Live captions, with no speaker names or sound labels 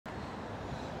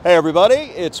Hey everybody,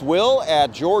 it's Will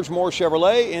at George Moore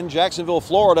Chevrolet in Jacksonville,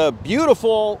 Florida.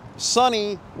 Beautiful,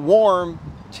 sunny, warm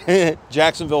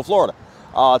Jacksonville, Florida.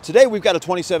 Today we've got a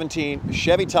 2017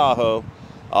 Chevy Tahoe,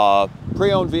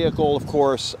 pre-owned vehicle, of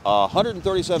course,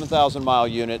 137,000 mile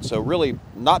unit, so really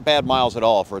not bad miles at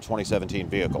all for a 2017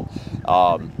 vehicle.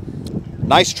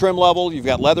 Nice trim level. You've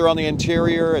got leather on the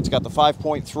interior. It's got the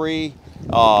 5.3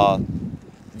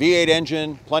 V8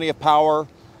 engine, plenty of power.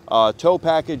 Tow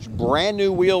package, brand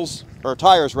new wheels, or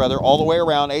tires rather, all the way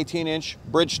around, 18-inch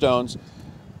Bridgestones.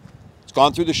 It's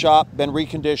gone through the shop, been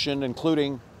reconditioned,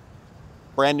 including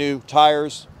brand new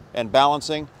tires and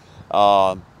balancing.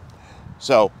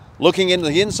 So looking into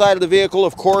the inside of the vehicle,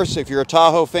 of course, if you're a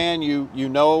Tahoe fan, you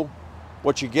know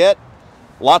what you get.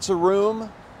 Lots of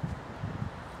room.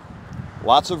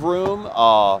 Lots of room.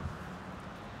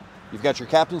 You've got your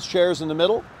captain's chairs in the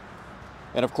middle.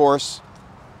 And of course,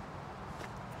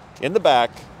 in the back,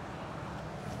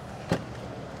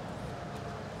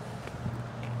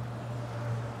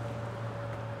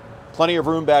 plenty of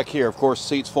room back here. Of course,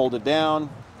 seats folded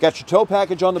down. Got your tow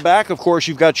package on the back. Of course,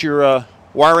 you've got your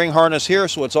wiring harness here,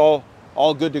 so it's all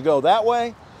good to go that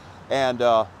way. And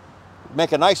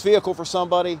make a nice vehicle for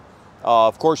somebody.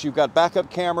 Of course, you've got backup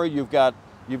camera. You've got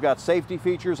safety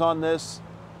features on this.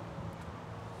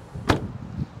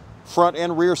 Front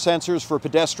and rear sensors for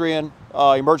pedestrian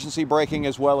emergency braking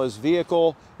as well as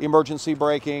vehicle emergency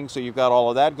braking. So you've got all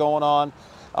of that going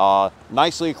on.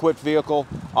 Nicely equipped vehicle,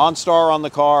 OnStar on the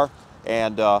car,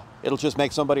 and it'll just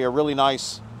make somebody a really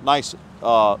nice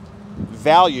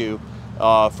value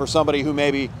for somebody who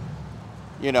maybe,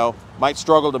 might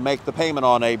struggle to make the payment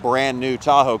on a brand new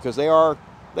Tahoe, because they are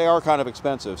kind of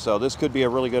expensive. So this could be a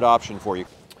really good option for you.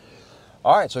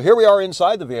 All right, so here we are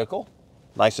inside the vehicle.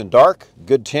 Nice and dark,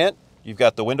 good tint. You've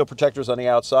got the window protectors on the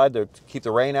outside to keep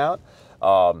the rain out.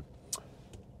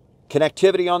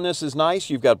 Connectivity on this is nice.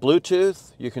 You've got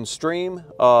Bluetooth. You can stream.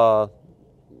 You've got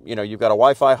a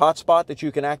Wi-Fi hotspot that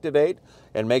you can activate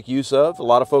and make use of. A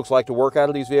lot of folks like to work out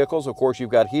of these vehicles. Of course, you've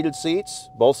got heated seats,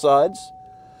 both sides.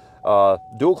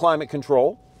 Dual climate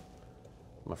control.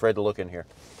 I'm afraid to look in here.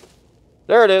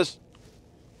 There it is.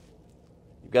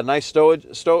 You've got a nice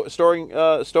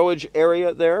stowage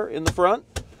area there in the front.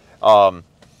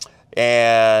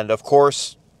 And of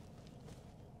course,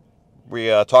 we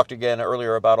talked again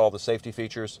earlier about all the safety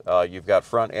features. You've got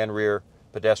front and rear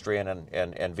pedestrian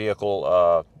and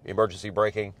vehicle emergency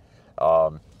braking,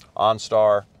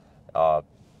 OnStar,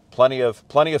 plenty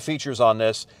of features on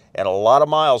this, and a lot of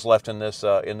miles left in this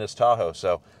Tahoe.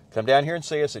 So come down here and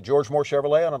see us at George Moore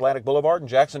Chevrolet on Atlantic Boulevard in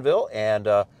Jacksonville, and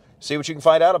see what you can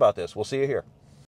find out about this. We'll see you here.